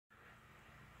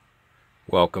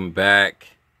Welcome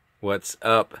back. What's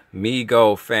up,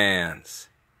 MEGO fans?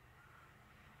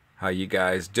 How you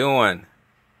guys doing?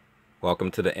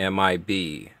 Welcome to the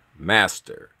M.I.B.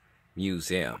 Master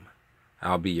Museum.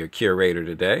 I'll be your curator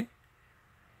today.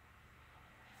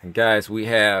 And guys, we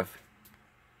have,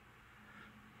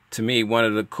 to me, one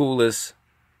of the coolest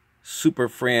Super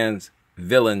Friends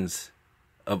villains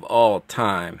of all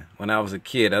time. When I was a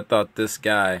kid, I thought this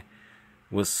guy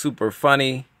was super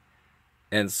funny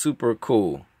and super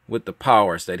cool with the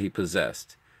powers that he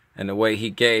possessed and the way he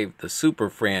gave the Super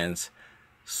Friends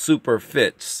super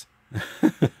fits.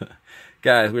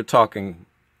 Guys, we're talking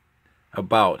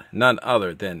about none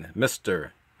other than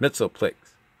Mr. Mxyzptlk.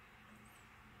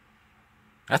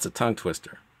 That's a tongue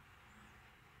twister.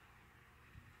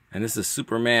 And this is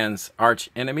Superman's arch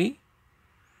enemy.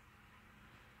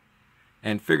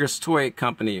 And Figures Toy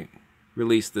Company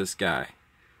released this guy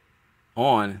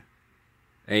on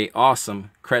a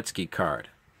awesome Kretzky card.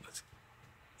 Let's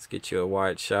get you a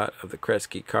wide shot of the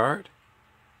Kretzky card.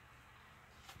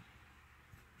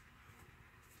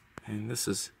 And this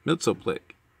is Mxyzptlk.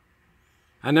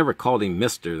 I never called him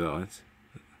Mr. though.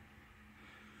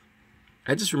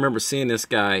 I just remember seeing this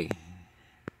guy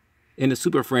in the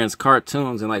Super Friends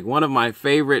cartoons, and like one of my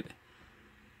favorite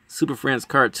Super Friends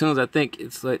cartoons, I think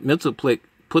it's like Mxyzptlk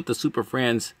put the Super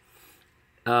Friends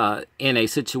in a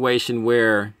situation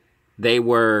where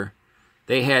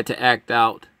they had to act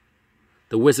out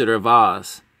the Wizard of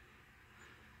Oz,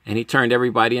 and he turned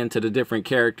everybody into the different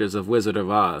characters of Wizard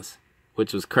of Oz,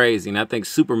 which was crazy. And I think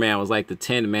Superman was like the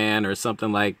Tin Man or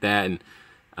something like that,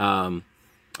 and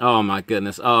oh my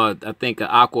goodness, I think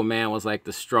Aquaman was like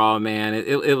the Straw Man.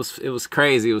 It was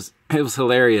crazy. It was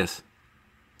hilarious,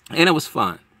 and it was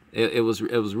fun. It was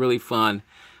really fun.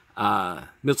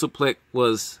 Mxyzptlk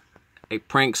was a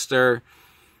prankster,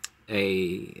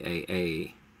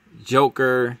 a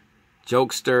joker,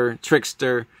 jokester,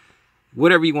 trickster,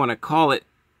 whatever you want to call it.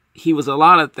 He was a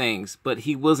lot of things, but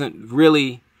he wasn't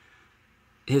really,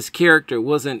 his character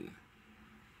wasn't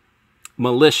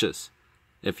malicious,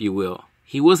 if you will.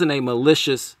 He wasn't a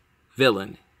malicious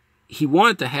villain. He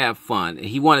wanted to have fun, and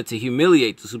he wanted to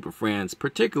humiliate the Super Friends,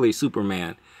 particularly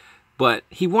Superman, but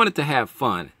he wanted to have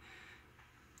fun.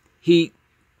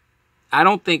 I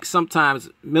don't think sometimes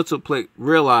Mxyzptlk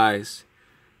realized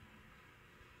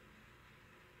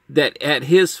that at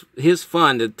his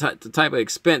fun, the type of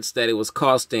expense that it was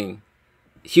costing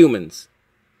humans,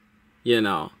 you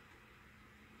know,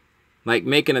 like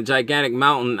making a gigantic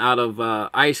mountain out of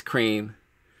ice cream,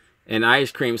 and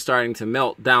ice cream starting to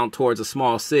melt down towards a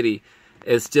small city.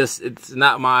 It's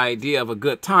not my idea of a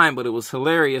good time, but it was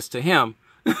hilarious to him.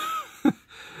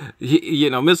 You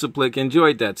know, Mxyzptlk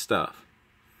enjoyed that stuff.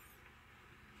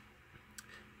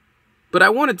 But I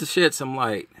wanted to shed some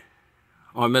light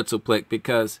on Mxyzptlk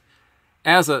because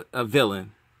as a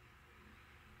villain,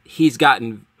 he's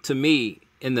gotten, to me,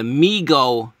 in the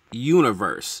MEGO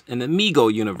universe,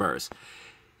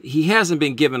 he hasn't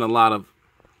been given a lot of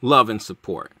love and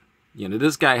support. You know,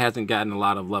 this guy hasn't gotten a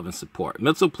lot of love and support.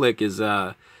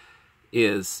 Mxyzptlk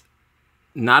is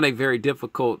not a very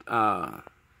difficult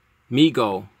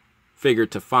MEGO figure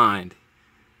to find,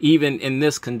 even in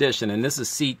this condition. And this is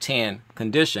C10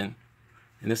 condition.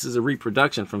 And this is a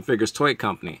reproduction from Figures Toy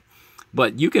Company.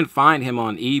 But you can find him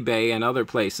on eBay and other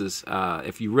places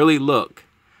if you really look.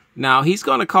 Now, he's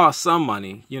going to cost some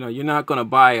money. You know, you're not going to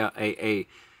buy a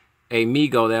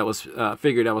MEGO that was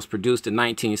figure that was produced in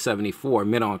 1974,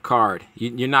 mint on card.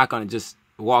 You're not going to just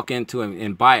walk into him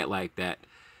and buy it like that.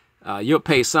 You'll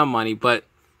pay some money, but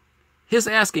his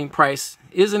asking price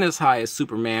isn't as high as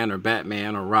Superman or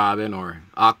Batman or Robin or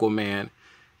Aquaman.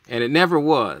 And it never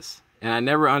was. And I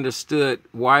never understood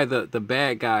why the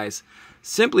bad guys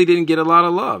simply didn't get a lot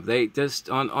of love. They just,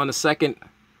 on the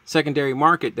secondary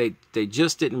market, they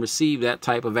just didn't receive that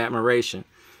type of admiration.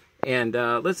 And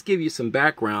let's give you some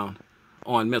background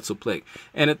on Mxyzptlk.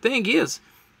 And the thing is,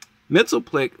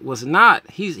 Mxyzptlk was not,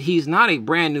 he's not a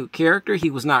brand new character. He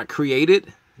was not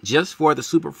created just for the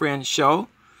Super Friends show.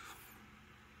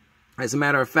 As a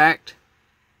matter of fact,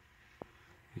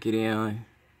 get in.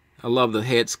 I love the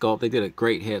head sculpt. They did a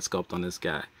great head sculpt on this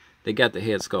guy. They got the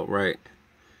head sculpt right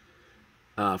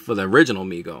for the original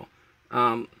MEGO.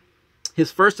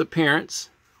 His first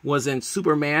appearance was in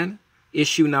Superman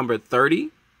issue number 30.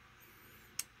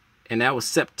 And that was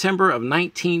September of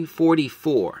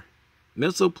 1944.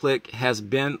 Mxyzptlk has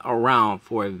been around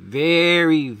for a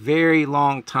very, very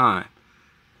long time.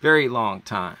 Very long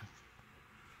time.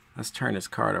 Let's turn this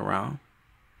card around.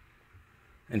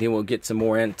 And then we'll get some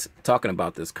more into talking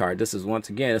about this card. This is, once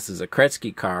again, this is a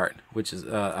Kretzky card, which is,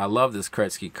 I love this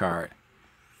Kretzky card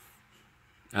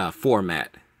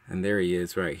format. And there he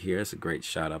is right here. It's a great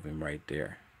shot of him right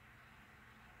there.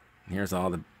 And here's all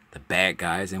the bad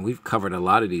guys. And we've covered a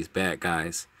lot of these bad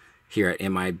guys here at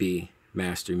M.I.B.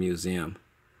 Master Museum.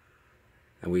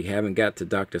 And we haven't got to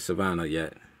Dr. Savannah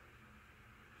yet.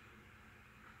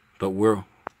 But we're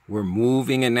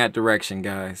moving in that direction,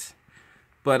 guys.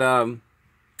 But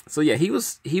so yeah, he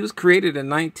was created in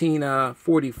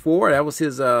 1944. That was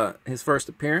his first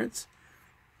appearance.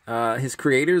 His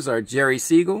creators are Jerry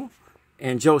Siegel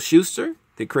and Joe Shuster,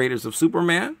 the creators of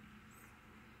Superman.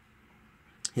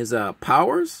 His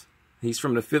powers, he's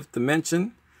from the fifth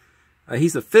dimension.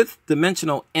 He's a fifth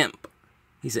dimensional imp.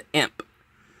 He's an imp.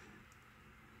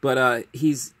 But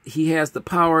he has the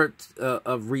power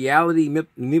of reality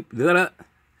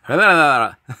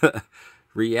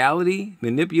reality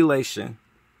manipulation,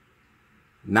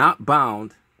 not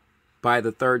bound by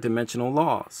the third dimensional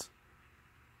laws.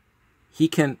 He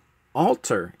can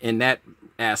alter in that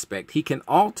aspect. He can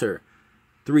alter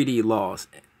 3D laws.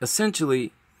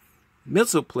 Essentially,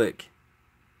 Mxyzptlk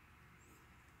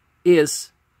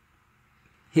his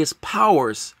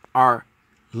powers are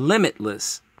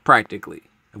limitless, practically.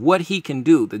 What he can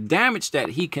do, the damage that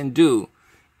he can do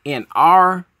in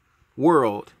our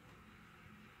world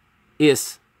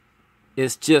is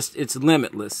just, it's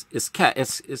limitless. It's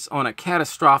on a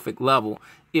catastrophic level.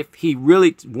 If he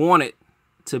really wanted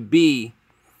to be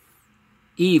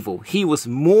evil, he was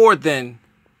more than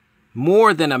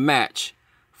a match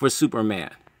for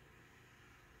Superman.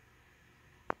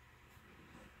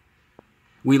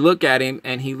 We look at him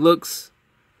and he looks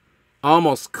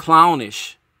almost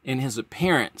clownish in his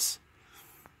appearance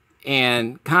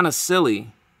and kind of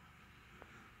silly,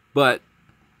 but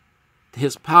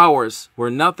his powers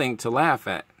were nothing to laugh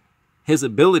at. His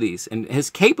abilities and his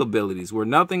capabilities were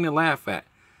nothing to laugh at.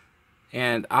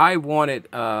 And I wanted,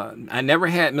 I never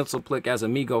had Mxyzptlk as a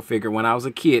MEGO figure when I was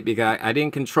a kid because I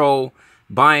didn't control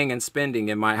buying and spending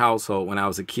in my household when I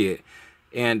was a kid.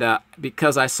 And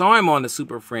because I saw him on the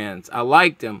Super Friends, I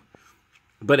liked him,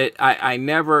 but I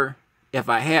never, if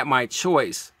I had my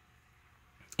choice,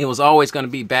 it was always going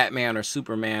to be Batman or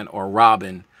Superman or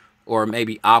Robin or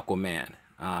maybe Aquaman.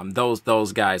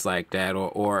 Those guys like that,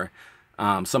 or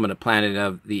some of the Planet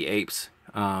of the Apes,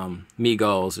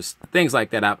 MEGOs, or things like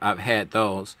that. I've had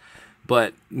those,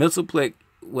 but Mxyzptlk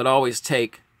would always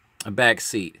take a back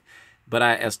seat. But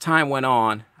as time went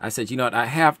on, I said, you know what, I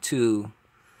have to,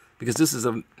 because this is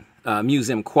a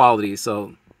museum quality,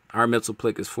 so our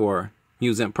Mxyzptlk is for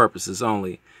museum purposes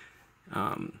only.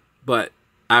 But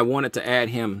I wanted to add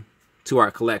him to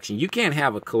our collection. You can't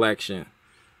have a collection,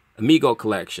 a MEGO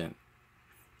collection,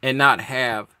 and not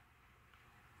have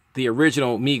the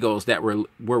original MEGOs that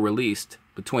were released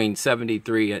between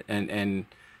 73 and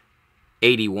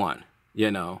 81,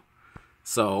 you know.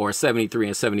 So, or 73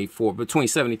 and 74, between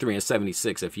 73 and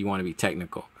 76, if you want to be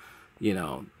technical, you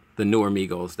know, the newer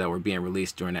MEGOs that were being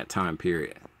released during that time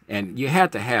period. And you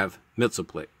had to have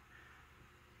Mxyzptlk.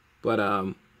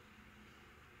 But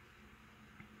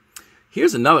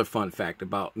here's another fun fact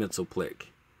about Mxyzptlk.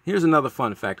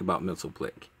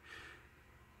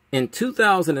 In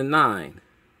 2009,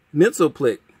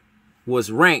 Mxyzptlk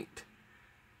was ranked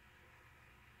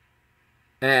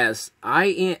as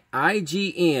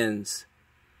IGN's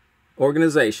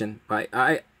organization, by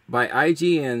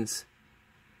IGN's,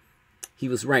 he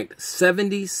was ranked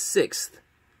 76th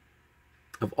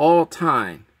of all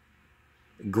time,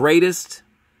 greatest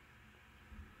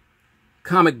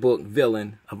comic book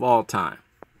villain of all time.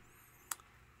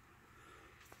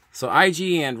 So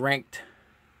IGN ranked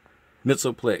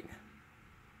Mxyzptlk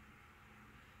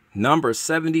number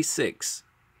 76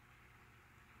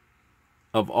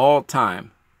 of all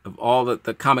time, of all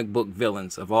the comic book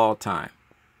villains of all time.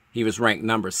 He was ranked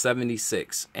number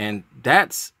 76. And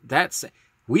that's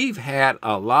we've had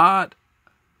a lot,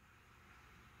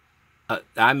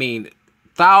 I mean,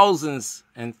 thousands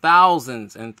and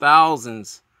thousands and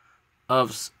thousands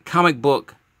of comic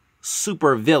book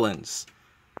super villains.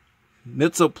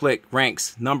 Mxyzptlk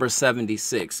ranks number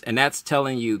 76, and that's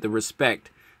telling you the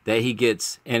respect that he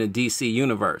gets in a DC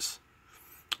universe,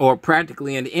 or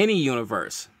practically in any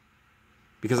universe,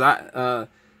 because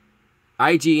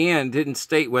IGN didn't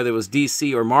state whether it was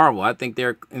DC or Marvel. I think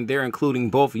they're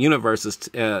including both universes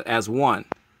as one,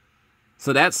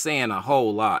 so that's saying a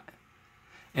whole lot.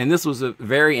 And this was a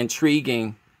very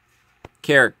intriguing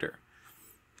character,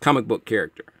 comic book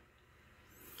character.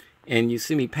 And you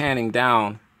see me panning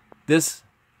down this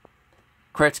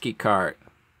Kretsky card,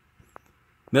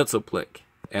 Mxyzptlk,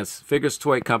 as Figures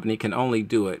Toy Company can only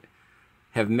do it,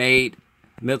 have made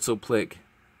Mxyzptlk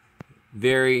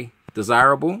very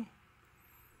desirable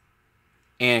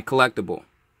and collectible.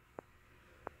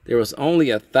 there was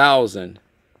only 1,000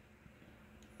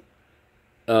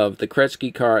 of the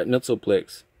Gretzky card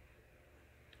Mxyzptlks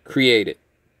created.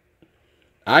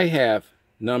 I have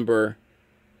number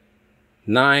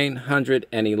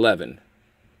 911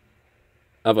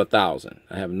 of 1,000.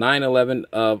 I have 911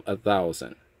 of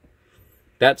 1,000.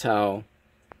 That's how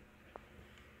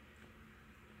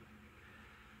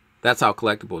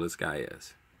collectible this guy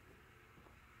is.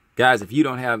 Guys, if you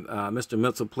don't have Mr.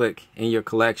 Mxyzptlk in your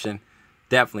collection,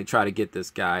 definitely try to get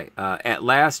this guy. At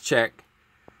last check,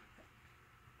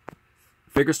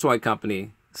 Figures Toy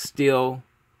Company still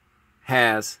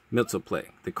has Mxyzptlk,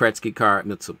 the Gretzky card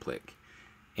Mxyzptlk.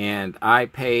 And I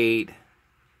paid,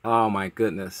 oh my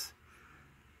goodness,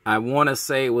 I want to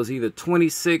say it was either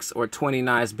 26 or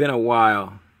 29. It's been a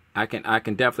while. I can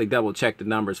definitely double check the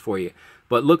numbers for you.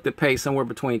 But look to pay somewhere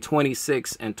between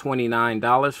 $26 and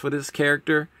 $29 for this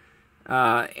character.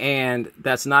 And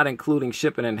that's not including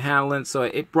shipping and handling. So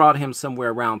it brought him somewhere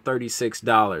around $36,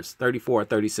 $34 or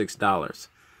 $36.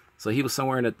 So he was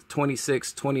somewhere in the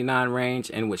 26, 29 range.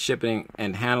 And with shipping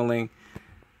and handling,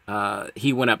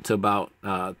 he went up to about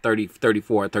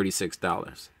 $34 or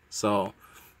 $36. So,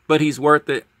 but he's worth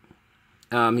it.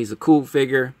 He's a cool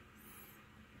figure.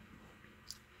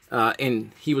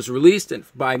 And he was released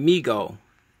by MEGO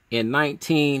in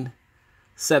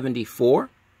 1974.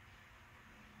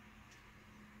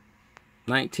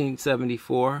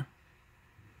 1974.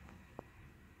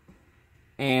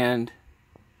 And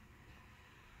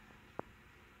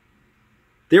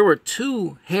there were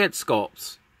two head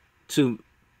sculpts to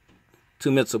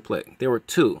Mxyzptlk. There were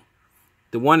two.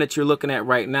 The one that you're looking at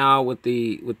right now with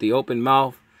the open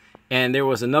mouth, and there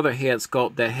was another head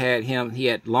sculpt that had him. He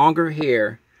had longer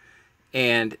hair,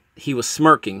 and he was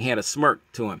smirking. He had a smirk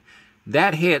to him.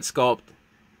 That head sculpt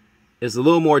is a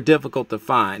little more difficult to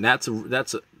find. That's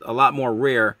a lot more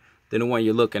rare than the one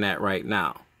you're looking at right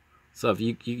now. So if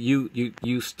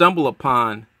you stumble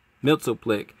upon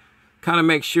Mxyzptlk, kind of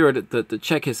make sure to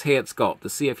check his head sculpt to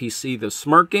see if he's either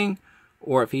smirking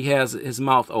or if he has his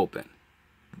mouth open.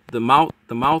 The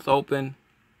mouth open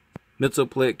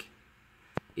Mxyzptlk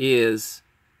is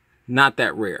not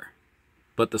that rare,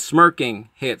 but the smirking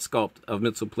head sculpt of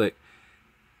Mxyzptlk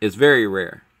is very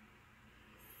rare.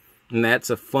 And that's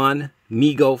a fun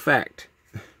MEGO fact.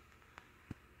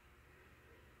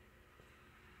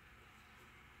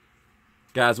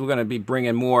 Guys, we're going to be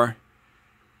bringing more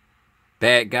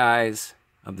bad guys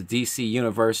of the DC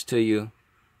universe to you,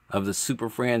 of the Super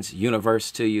Friends universe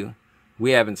to you.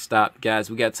 We haven't stopped, guys.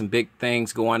 We got some big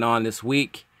things going on this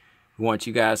week. We want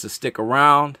you guys to stick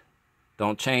around.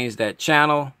 Don't change that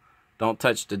channel. Don't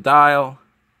touch the dial.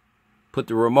 Put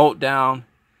the remote down.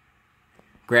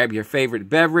 Grab your favorite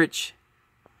beverage,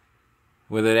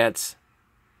 whether that's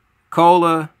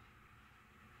cola,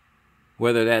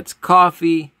 whether that's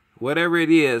coffee, whatever it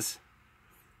is.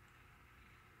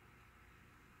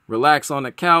 Relax on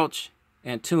the couch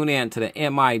and tune in to the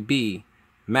M.I.B.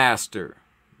 Master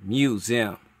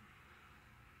Museum.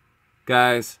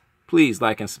 Guys, please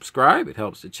like and subscribe. It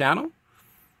helps the channel.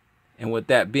 And with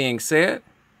that being said,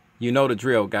 you know the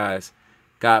drill, guys.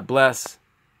 God bless.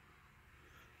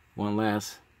 One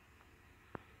last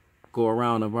go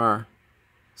around of our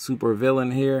super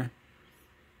villain here.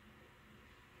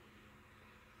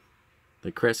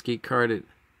 The Gretzky carded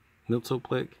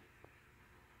Mxyzptlk.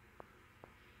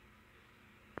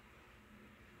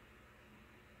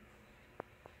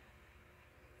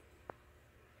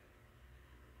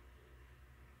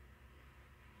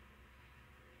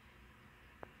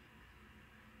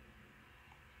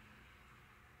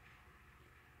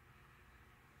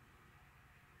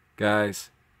 Guys,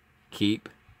 keep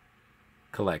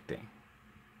collecting.